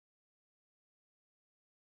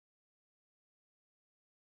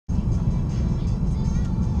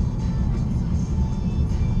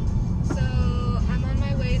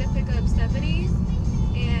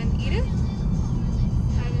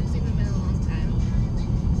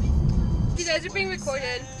guys are being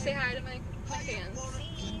recorded. Say hi to my fans.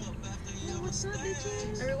 What's up,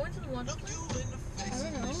 bitches? Are we going to the Wanda place? I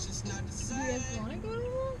don't know. Do you guys want to go to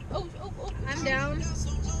one? Oh. I'm down.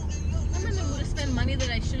 I'm in the mood to spend money that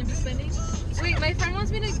I shouldn't be spending. Wait, my friend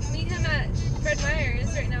wants me to meet him at Fred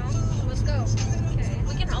Meyer's right now. Let's go. Okay.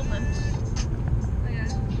 We can help him. Oh yeah.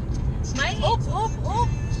 Oh.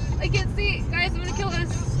 I can't see. Guys, I'm gonna kill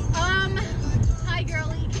us. Hi,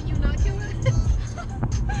 girlie. Can you not kill us?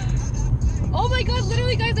 Oh my god,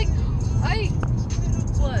 literally, guys, like,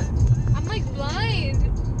 What? I'm like blind.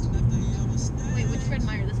 Wait, which Fred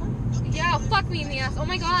Meyer? This one? Yeah, fuck me in the ass. Oh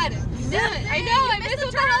my god. Damn it. I know, I missed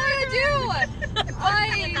what the hell I'm gonna do.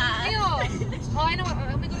 Oh, I know what,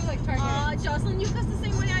 I'm gonna go to like Target. Jocelyn, you cuss the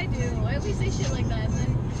same way I do. I always say shit like that, and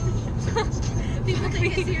then people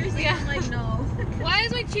take it seriously. Yeah. I'm like, no. Why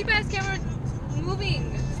is my cheap ass camera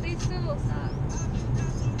moving? Stay still, stop.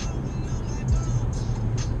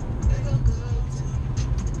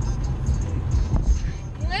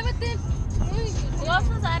 Who else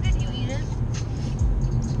was that? Did you eat it?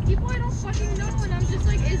 People I don't fucking know, and I'm just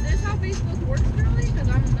like, is this how Facebook works, girlie? Because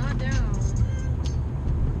I'm not down.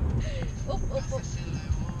 Oh.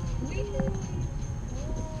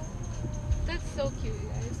 That's so cute, you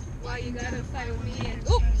guys. Wow, you got outside with me and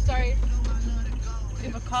oops, sorry.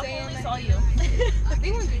 If a cop Saying only that- saw you.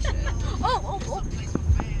 They won't do shit. Oh.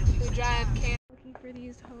 Who drive can looking for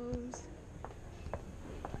these hoes.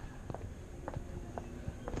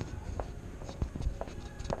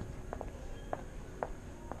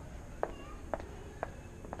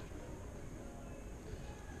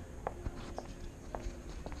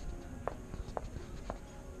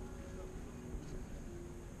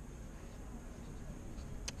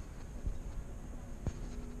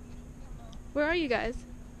 Where are you guys?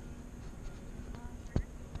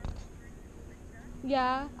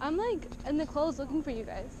 Yeah, I'm like in the clothes looking for you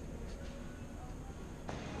guys.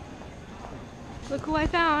 Look who I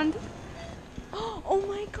found. Oh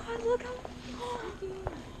my god, look how...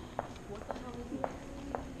 What the hell is this?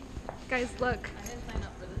 Guys, look. I didn't sign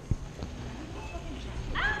up for this.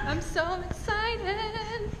 I'm so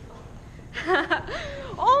excited.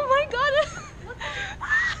 Oh my god.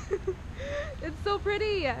 It's so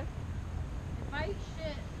pretty. If I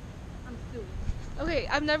shit, I'm suing. Okay,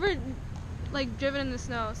 I've never like driven in the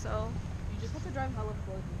snow, so You just have to drive hella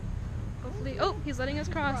slowly. hopefully. Oh, he's letting us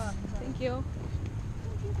cross. Thank you.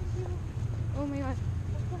 Oh my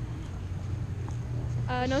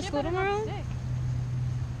god. No school tomorrow?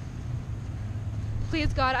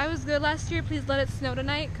 Please God, I was good last year. Please let it snow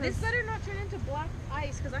tonight. This better not turn into black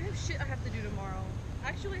ice, because I have shit I have to do tomorrow.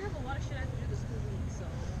 Actually, I have a lot of shit I have to do this whole week, so.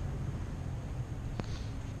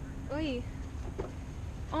 Oi.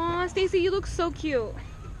 Aw, Stacy, you look so cute.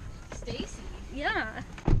 Stacy? Yeah.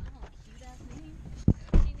 Oh, cute ass name.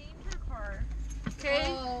 She named her car. Okay.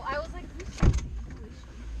 Oh, I was like,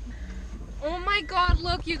 Oh my god,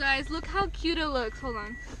 look you guys. Look how cute it looks. Hold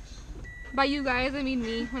on. By you guys, I mean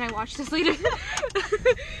me when I watch this later.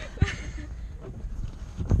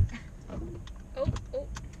 Oh.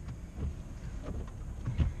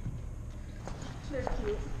 they're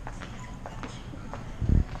cute.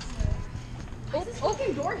 Oh, This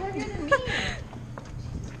fucking door heavier than me.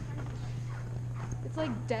 It's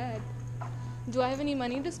like dead. Do I have any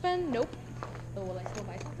money to spend? Nope. Oh, will I still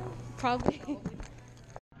buy something? Probably.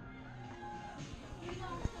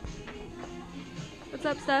 What's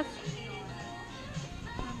up, Steph?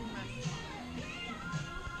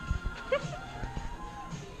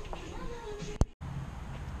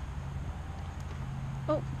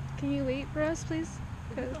 Oh, can you wait for us, please?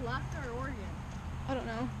 Is it Alaska or Oregon? I don't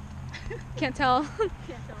know. Can't tell.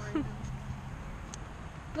 Can't tell right now.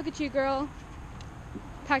 Look at you, girl.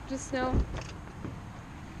 Packed with snow.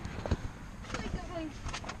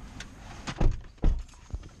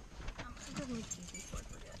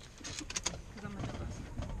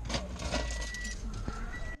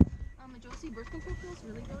 Josie birth control pills?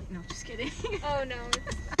 Really? No, just kidding. Oh no.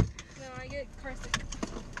 No, I get car sick.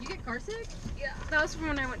 You get car sick? Yeah. That was from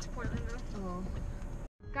when I went to Portland though. Oh.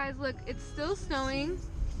 Guys, look, it's still snowing.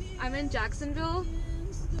 I'm in Jacksonville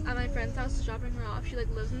at my friend's house dropping her off. She like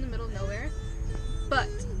lives in the middle of nowhere. But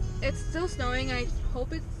it's still snowing. I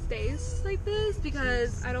hope it stays like this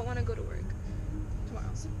because I don't want to go to work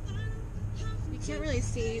tomorrow. You can't really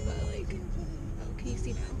see, but like, oh, can you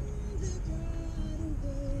see now?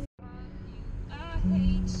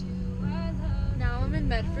 Now I'm in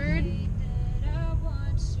Medford.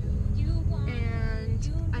 And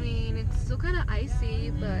I mean, it's still kind of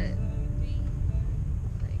icy, but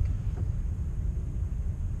like,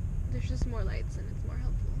 there's just more lights and it's more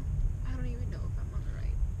helpful. I don't even know if I'm on the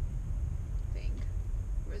right thing.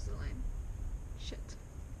 Where's the line?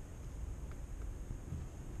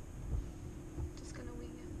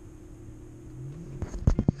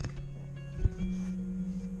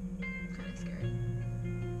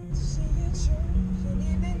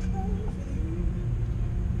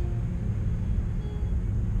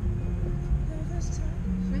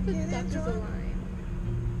 left is the line.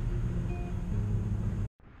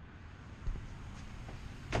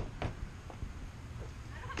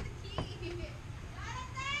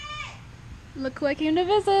 Look who I came to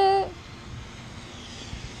visit.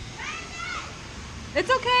 It's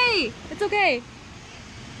okay. It's okay.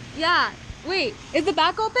 Yeah. Wait, is the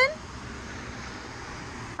back open?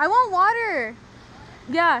 I want water.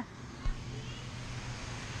 Yeah.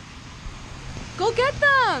 Go get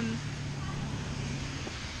them.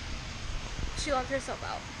 She locked herself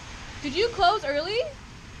out. Did you close early?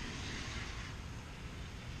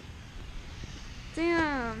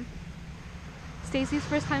 Damn. Stacy's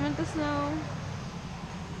first time in the snow.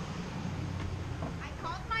 I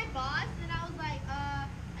called my boss and I was like,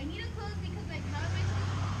 I need to close because like how am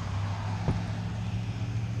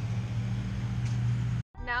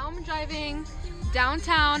I Now I'm driving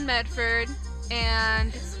downtown Medford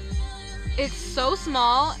and it's so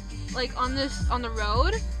small, like on the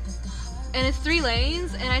road, and it's 3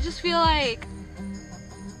 lanes, and I just feel like,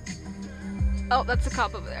 oh, that's a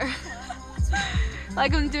cop over there.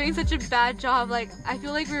 Like I'm doing such a bad job. Like I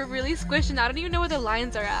feel like we're really squished and I don't even know where the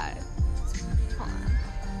lines are at. Hold on.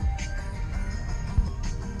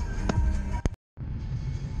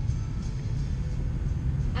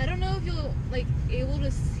 I don't know if you'll like able to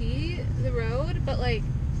see the road, but like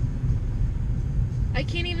I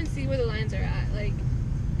can't even see where the lines are at. Like,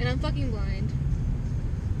 and I'm fucking blind.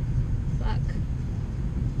 Fuck.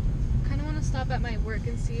 Kind of want to stop at my work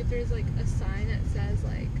and see if there's like a sign that says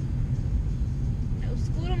like no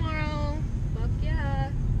school tomorrow. Fuck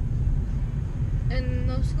yeah. And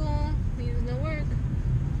no school means no work.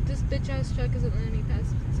 This bitch ass truck isn't letting me pass,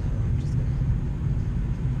 so I'm just gonna.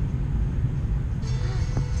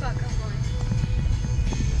 Fuck, I'm blind.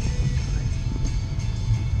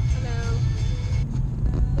 Hello.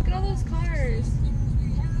 Look at all those cars.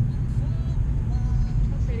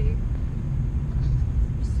 How pretty.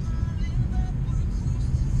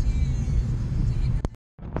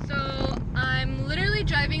 So I'm literally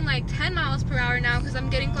driving like 10 miles per hour now because I'm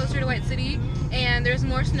getting closer to White City and there's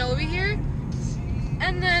more snow over here.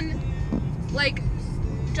 And then like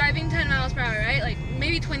driving 10 miles per hour, right? Like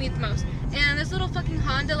maybe 20 at the most. And this little fucking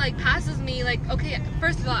Honda like passes me. Like, okay,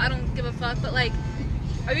 first of all, I don't give a fuck, but like,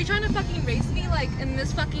 are you trying to fucking race me like in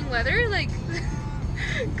this fucking weather? Like,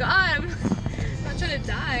 God, I'm not trying to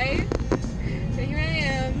die. And here I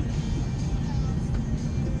am.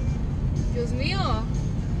 Dios mío.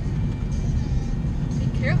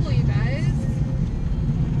 Be careful, you guys.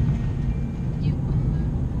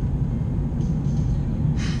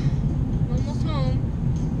 I'm almost home.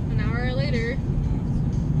 An hour later.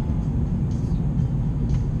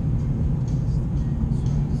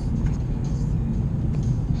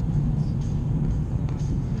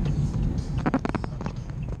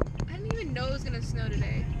 I didn't even know it was gonna snow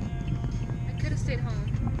today. I could have stayed home.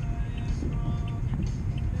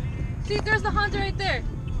 See, there's the Honda right there,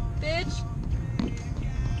 bitch.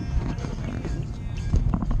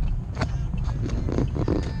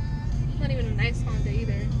 Not even a nice Honda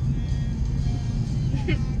either.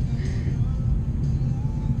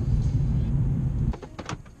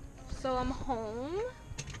 So I'm home,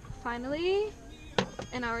 finally,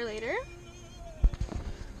 an hour later.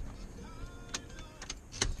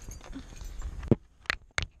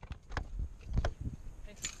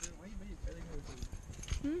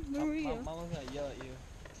 Where were you? Mom was gonna yell at you.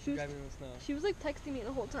 She was, Driving in the snow. she was like texting me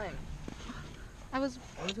the whole time. I was.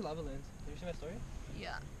 I went to Lava Lands. Did you see my story?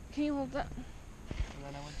 Yeah. Can you hold that? And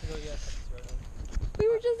then I went to go get Texas Roadhouse. We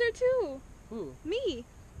were just there too. Who? Me.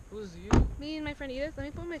 Who's you? Me and my friend Edith. Let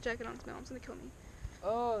me put my jacket on. My mom's gonna kill me.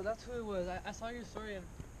 Oh, that's who it was. I saw your story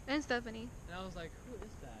And Stephanie. and I was like, who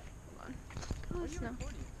is that? Hold on. What Oh, are you snow.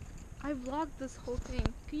 recording? I vlogged this whole thing.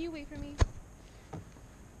 Can you wait for me?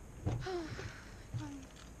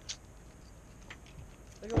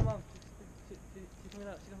 Look at my mom. She's coming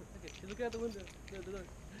out. She's looking out the window. Look.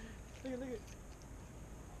 Look at.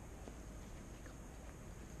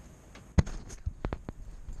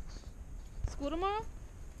 School tomorrow?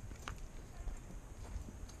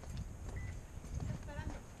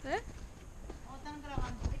 Eh?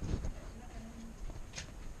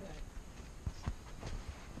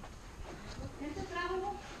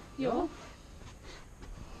 Yo.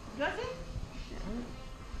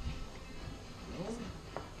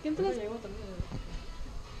 ¿Quién te las... Llegó también.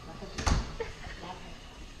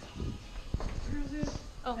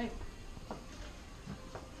 Oh. Hey.